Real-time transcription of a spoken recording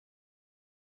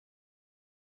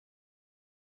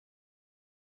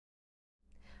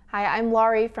Hi, I'm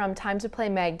Laurie from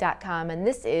timetoplaymag.com, and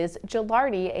this is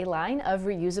Gelarti, a line of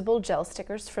reusable gel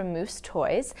stickers from Moose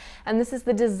Toys. And this is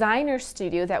the designer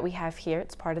studio that we have here.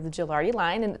 It's part of the Gelarti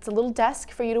line, and it's a little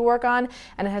desk for you to work on,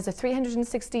 and it has a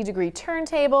 360-degree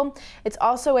turntable. It's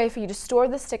also a way for you to store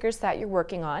the stickers that you're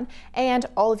working on and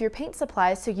all of your paint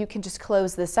supplies, so you can just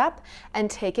close this up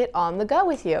and take it on the go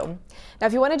with you. Now,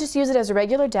 if you want to just use it as a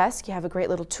regular desk, you have a great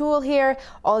little tool here.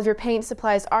 All of your paint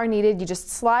supplies are needed. You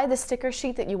just slide the sticker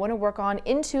sheet that you want to work on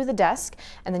into the desk,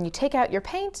 and then you take out your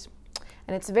paint,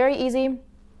 and it's very easy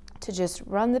to just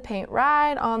run the paint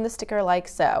right on the sticker like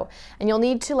so. And you'll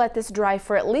need to let this dry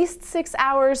for at least 6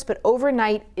 hours, but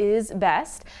overnight is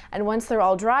best. And once they're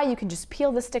all dry, you can just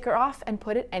peel the sticker off and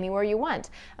put it anywhere you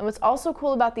want. And what's also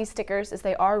cool about these stickers is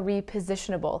they are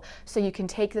repositionable. So you can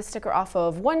take the sticker off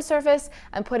of one surface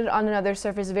and put it on another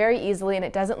surface very easily, and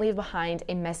it doesn't leave behind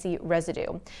a messy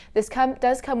residue. This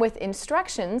does come with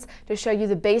instructions to show you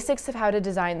the basics of how to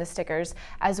design the stickers,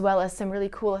 as well as some really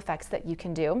cool effects that you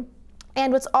can do.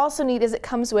 And what's also neat is it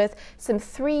comes with some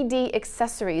 3D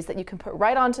accessories that you can put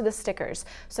right onto the stickers.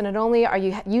 So not only are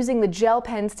you using the gel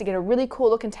pens to get a really cool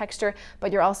look and texture,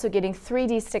 but you're also getting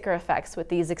 3D sticker effects with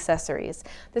these accessories.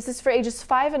 This is for ages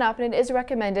 5 and up, and it is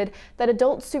recommended that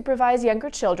adults supervise younger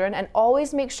children, and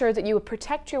always make sure that you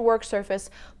protect your work surface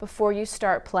before you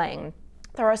start playing.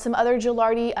 There are some other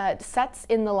Gelarti sets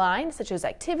in the line, such as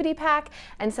Activity Pack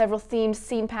and several themed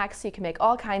scene packs, so you can make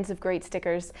all kinds of great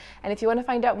stickers. And if you want to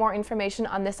find out more information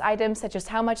on this item, such as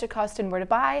how much it costs and where to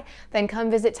buy, then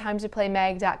come visit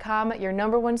timetoplaymag.com, your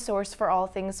 #1 source for all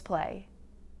things play.